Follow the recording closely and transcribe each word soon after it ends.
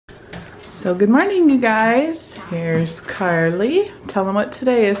So good morning, you guys. Here's Carly. Tell them what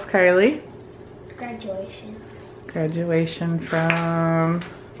today is, Carly. Graduation. Graduation from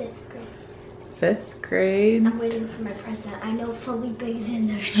 5th grade. 5th grade. I'm waiting for my present. I know Felipe's in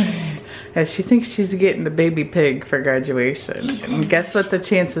the shade. Yeah, she thinks she's getting a baby pig for graduation. And guess what the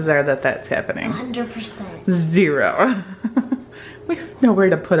chances are that that's happening? 100%. 0. We don't know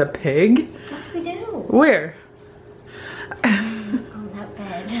where to put a pig. Yes, we do. Where? On that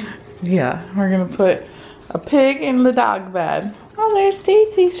bed. Yeah, we're gonna put a pig in the dog bed. Oh, there's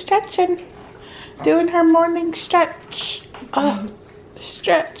Daisy stretching. Doing her morning stretch. Oh,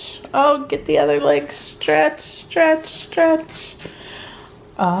 stretch. Oh, get the other leg. Stretch, stretch, stretch.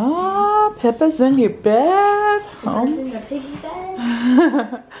 Ah, Pippa's in your bed. Pippa's in the piggy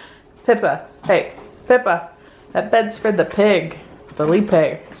bed. Pippa, hey, Pippa. That bed's for the pig.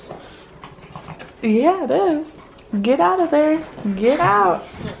 Felipe. Yeah, it is. Get out of there. Get out.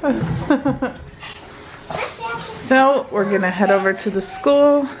 So, we're going to head over to the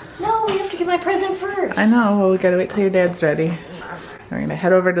school. No, we have to get my present first. I know. Well, we got to wait till your dad's ready. We're going to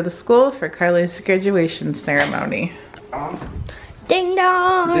head over to the school for Carly's graduation ceremony. Ding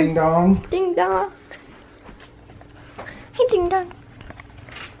dong. Ding dong. Ding dong. Hey, ding dong.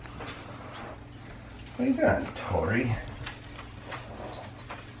 What are you doing, Tori?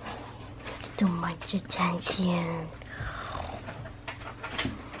 It's too much attention.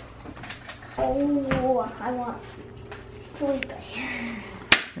 Oh, I want Felipe.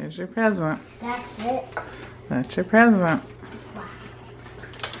 Here's your present. That's it. That's your present. Wow.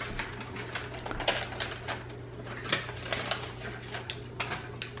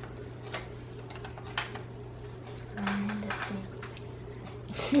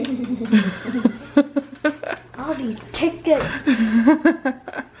 All these tickets.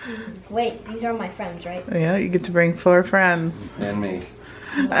 Wait, these are my friends, right? Yeah, you get to bring 4 friends. And me.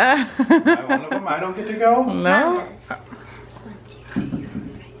 Am I one of them? I don't get to go? No? Oh.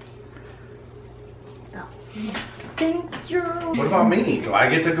 Thank you. What about me? Do I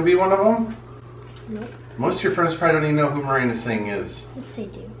get to be one of them? Nope. Most of your friends probably don't even know who Marina Singh is. Yes, they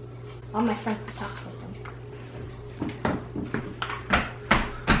do. All my friends talk with them.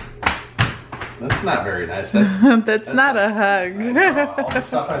 That's not very nice. That's That's not a hug. all the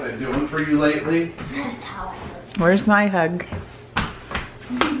stuff I've been doing for you lately. That's how I heard. Where's my hug?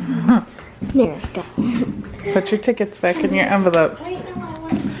 There, go. Put your tickets back in your envelope. Wait, no, I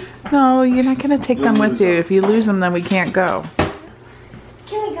want to. No, you're not going to take them with you. If you lose them, then we can't go.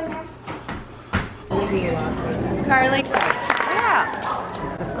 Can we go now? Carly? Yeah.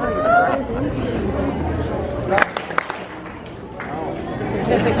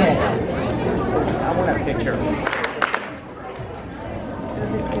 Certificate. I want a picture.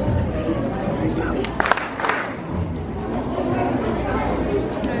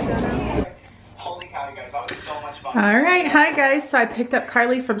 All right, hi guys. So I picked up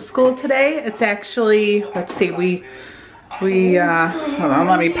Carly from school today. It's actually, let's see, hold on,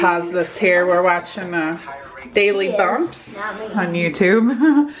 let me pause this here. We're watching Daily Bumps on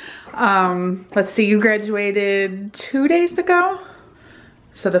YouTube. Let's see, you graduated 2 days ago.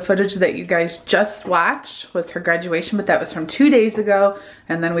 So the footage that you guys just watched was her graduation, but that was from 2 days ago.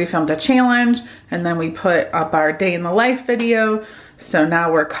 And then we filmed a challenge, and then we put up our day in the life video. So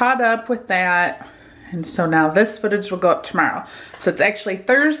now we're caught up with that. And so now this footage will go up tomorrow. So it's actually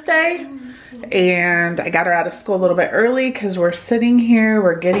Thursday, and I got her out of school a little bit early because we're sitting here,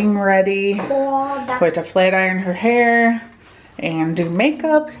 we're getting ready. We have to flat iron her hair and do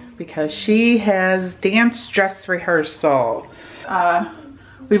makeup because she has dance dress rehearsal.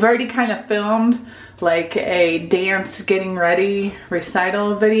 We've already kind of filmed like a dance getting ready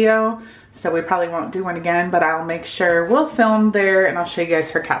recital video. So we probably won't do one again, but I'll make sure we'll film there and I'll show you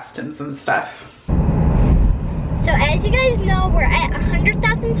guys her costumes and stuff. So as you guys know, we're at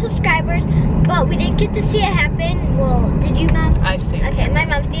 100,000 subscribers, but we didn't get to see it happen. Well, did you, Mom? I see. Okay, my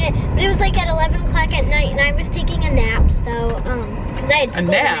mom seen it, but it was like at 11 o'clock at night, and I was taking a nap, so, because I had school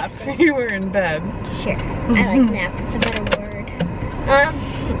A nap? the next day. You were in bed. Sure, I like nap, it's a better word.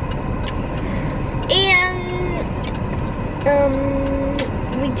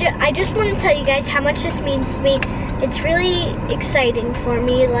 I just want to tell you guys how much this means to me. It's really exciting for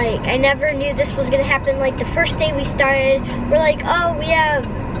me. Like, I never knew this was gonna happen. Like, the first day we started, we're like, oh, we have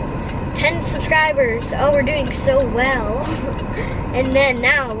 10 subscribers. Oh, we're doing so well. And then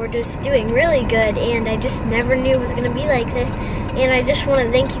now we're just doing really good, and I just never knew it was gonna be like this. And I just want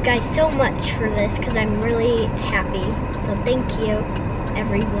to thank you guys so much for this, because I'm really happy. So thank you,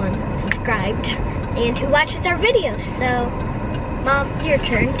 everyone subscribed and who watches our videos. So, Mom, your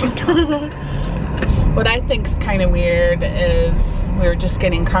turn to talk. what I think's kind of weird is we were just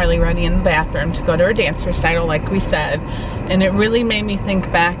getting Carly ready in the bathroom to go to her dance recital, like we said, and it really made me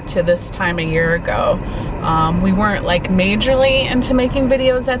think back to this time a year ago. We weren't like majorly into making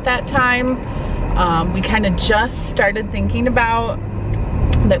videos at that time. We kind of just started thinking about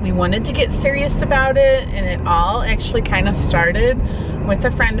that we wanted to get serious about it, and it all actually kind of started with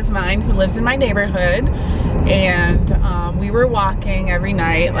a friend of mine who lives in my neighborhood, and we were walking every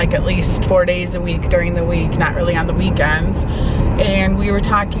night, like at least 4 days a week during the week, not really on the weekends, and we were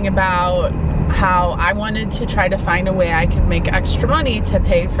talking about how I wanted to try to find a way I could make extra money to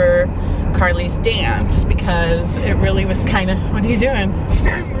pay for Carly's dance, because it really was kind of, what are you doing?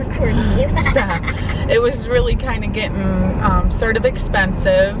 I'm recording you. Stop. It was really kind of getting sort of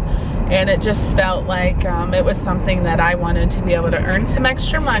expensive, and it just felt like it was something that I wanted to be able to earn some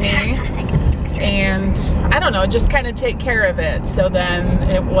extra money and, I don't know, just kind of take care of it. So then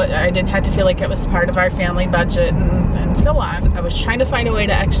I didn't have to feel like it was part of our family budget and so on. I was trying to find a way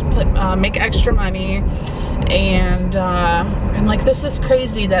to make extra money, and I'm like, this is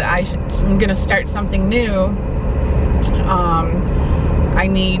crazy that I'm gonna start something new. I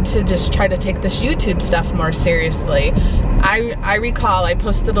need to just try to take this YouTube stuff more seriously. I recall I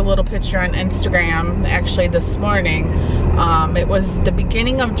posted a little picture on Instagram actually this morning. It was the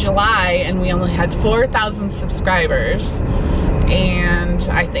beginning of July and we only had 4,000 subscribers, and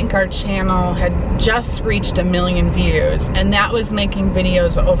I think our channel had just reached 1 million views, and that was making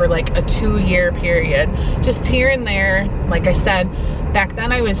videos over like a 2-year period, just here and there. Like I said, back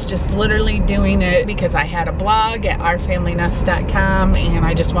then I was just literally doing it because I had a blog at ourfamilynest.com, and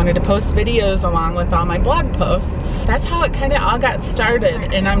I just wanted to post videos along with all my blog posts. That's how it kind of all got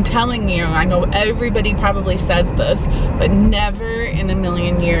started, and I'm telling you, I know everybody probably says this, but never in 1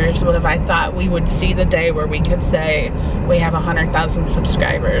 million years would have I thought we would see the day where we could say we have 100,000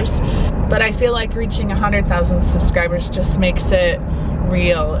 subscribers. But I feel like reaching 100,000 subscribers just makes it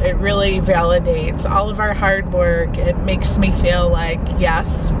real. It really validates all of our hard work. It makes me feel like,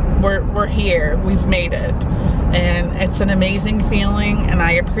 yes, we're here, we've made it, and it's an amazing feeling, and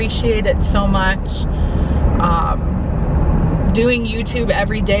I appreciate it so much. Doing YouTube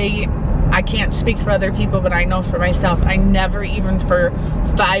every day, I can't speak for other people, but I know for myself, I never even for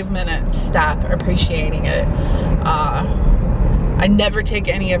 5 minutes stop appreciating it. I never take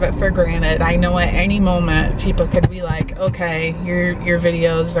any of it for granted. I know at any moment people could be like, okay, your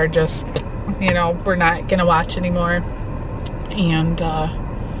videos are just, you know, we're not gonna watch anymore. And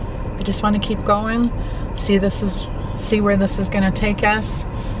I just want to keep going, see where this is gonna take us.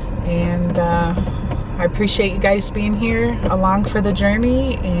 And I appreciate you guys being here along for the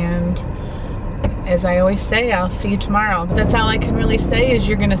journey, and as I always say, I'll see you tomorrow. That's all I can really say, is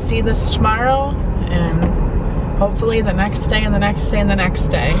you're gonna see this tomorrow, and hopefully the next day and the next day and the next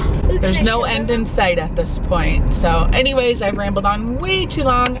day. There's no end in sight at this point. So anyways, I've rambled on way too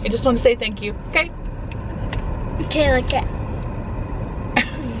long. I just want to say thank you, okay? Okay, like it.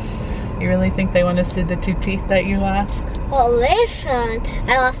 You really think they want to see the 2 teeth that you lost? Well, this one,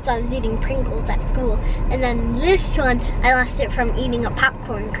 I lost I was eating Pringles at school. And then this one, I lost it from eating a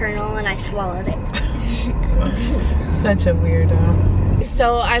popcorn kernel and I swallowed it. Such a weirdo.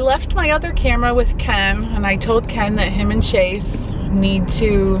 So I left my other camera with Ken, and I told Ken that him and Chase need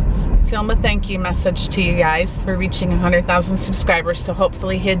to film a thank you message to you guys for reaching 100,000 subscribers, so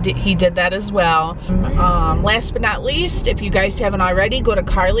hopefully he did that as well. Last but not least, if you guys haven't already, go to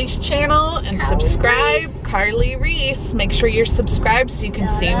Carly's channel and subscribe. Carly Reese, make sure you're subscribed so you can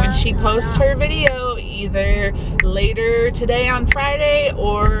see when she posts her video, either later today on Friday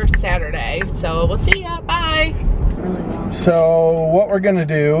or Saturday. So we'll see ya, bye. So what we're gonna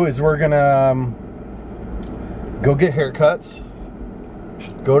do is we're gonna go get haircuts,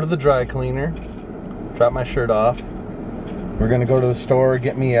 go to the dry cleaner, drop my shirt off. We're gonna go to the store,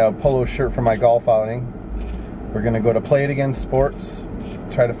 get me a polo shirt for my golf outing. We're gonna go to Play It Again Sports,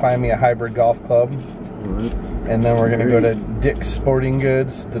 try to find me a hybrid golf club. And then we're gonna go to Dick's Sporting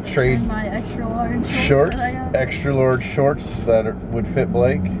Goods to trade my extra large shorts, extra large shorts that would fit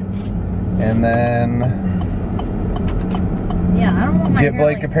Blake. And then yeah, I don't want my get hair,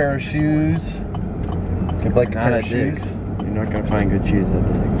 Blake like, a pair of shoes. Get Blake a pair of shoes. You're not gonna find good shoes at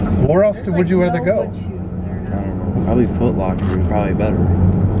Dick's. Where else There's, would you rather no go? good shoes there I now. don't know. Probably Foot Locker is probably better.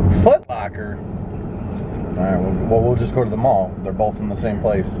 Foot Locker. All right. Well, we'll just go to the mall. They're both in the same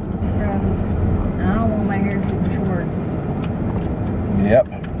place. Yeah. I don't want my hair super short. Yep.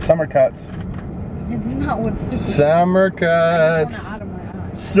 Summer cuts. It's not what's super Summer I just cuts. want it out of my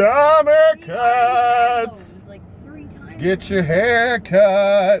eyes. Summer See, I already cuts. closed, like 3 times. Get your hair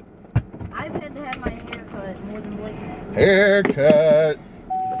cut. I've had to have my hair cut more than Blake has. Haircut.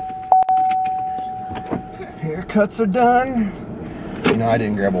 Haircuts are done. You know, I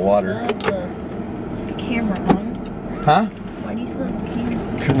didn't grab a water. The camera on. Huh? Why do you still have the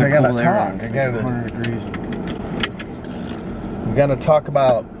camera? Because I gotta talk. I gotta. 100 degrees. We gotta talk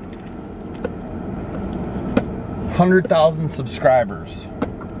about 100,000 subscribers.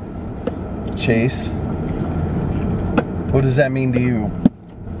 Chase, what does that mean to you?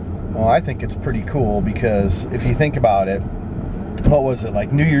 Well, I think it's pretty cool because if you think about it, what was it,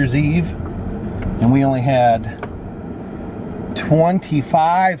 like New Year's Eve? And we only had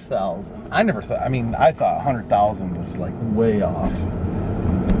 25,000. I never thought, I mean, I thought 100,000 was like way off.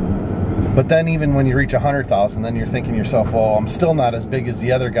 But then even when you reach 100,000, then you're thinking to yourself, well, I'm still not as big as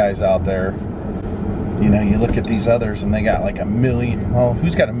the other guys out there. You know, you look at these others and they got like 1 million. Well,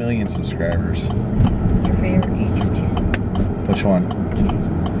 who's got 1 million subscribers? Your favorite YouTube channel? Which one?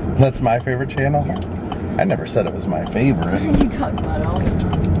 That's my favorite channel? I never said it was my favorite. You talk about it all the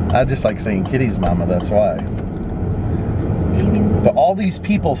time. I just like saying Kitty's mama, that's why. But all these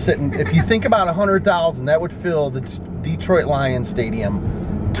people sitting, if you think about 100,000, that would fill the Detroit Lions Stadium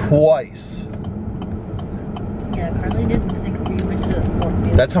twice. Yeah, Carly didn't think we went to the Fort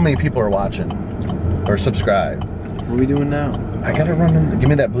Field. That's how many people are watching or subscribed. What are we doing now? I gotta run in. Give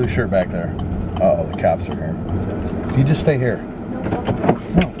me that blue shirt back there. Uh oh, the cops are here. You just stay here.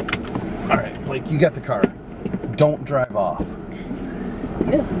 No. All right, Blake, you got the car. Don't drive off.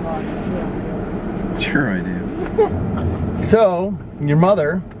 He doesn't want to. Sure I do. So, your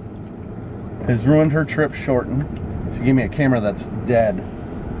mother has ruined her trip shortened. She gave me a camera that's dead.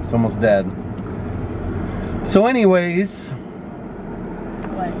 It's almost dead. So anyways,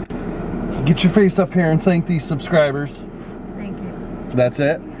 What? get your face up here and thank these subscribers. Thank you. That's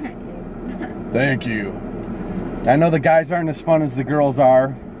it? Thank you. I know the guys aren't as fun as the girls are,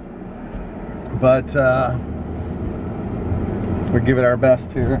 but we're giving our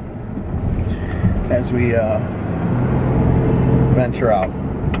best here as we venture out.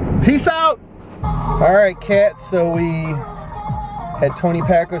 Peace out! Alright, cats, so we had Tony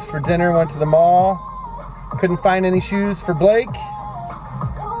Pacos for dinner, went to the mall, couldn't find any shoes for Blake,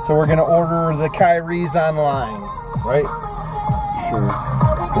 so we're gonna order the Kyrie's online, right? Sure.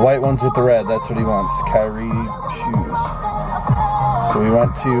 The white ones with the red, that's what he wants, Kyrie shoes. So we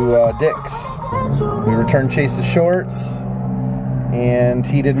went to Dick's. We returned Chase's shorts, and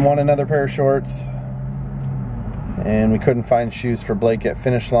he didn't want another pair of shorts. And we couldn't find shoes for Blake at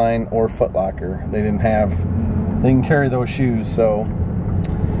Finish Line or Foot Locker. They didn't carry those shoes, so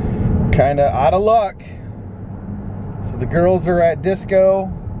kinda out of luck. So the girls are at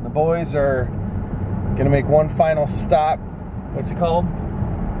disco, the boys are gonna make one final stop. What's it called?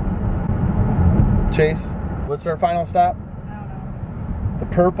 Chase, what's our final stop? I don't know. The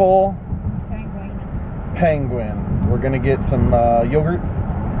Purple Penguin. We're gonna get some yogurt,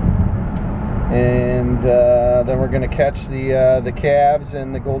 and then we're gonna catch the Cavs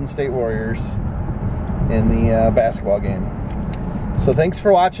and the Golden State Warriors in the basketball game. So thanks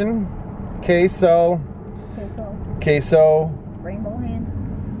for watching. Queso. Rainbow hand.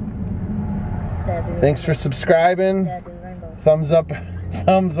 Dad, do Thanks for subscribing. Dad, do rainbow. Thumbs up.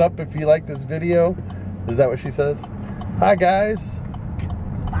 Thumbs up if you like this video. Is that what she says? Hi guys.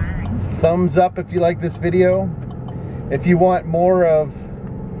 Bye. Thumbs up if you like this video. If you want more of,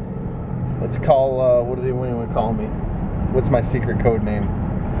 let's call, what do they want to call me? What's my secret code name?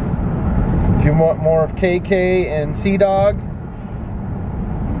 If you want more of KK and Sea Dog,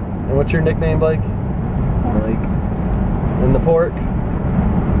 and what's your nickname, Blake? Blake. In the pork?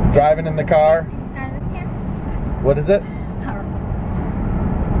 Driving in the car? Subscribe to this channel. What is it?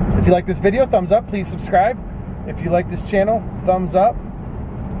 If you like this video, thumbs up. Please subscribe. If you like this channel, thumbs up.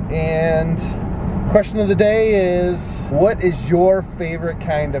 And question of the day is, what is your favorite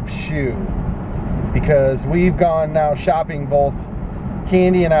kind of shoe? Because we've gone now shopping, both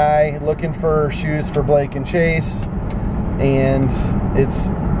Candy and I, looking for shoes for Blake and Chase, and it's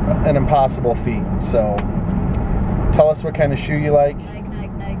an impossible feat. So tell us what kind of shoe you like.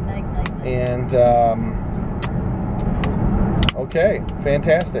 And okay,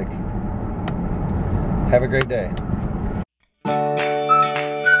 fantastic. Have a great day.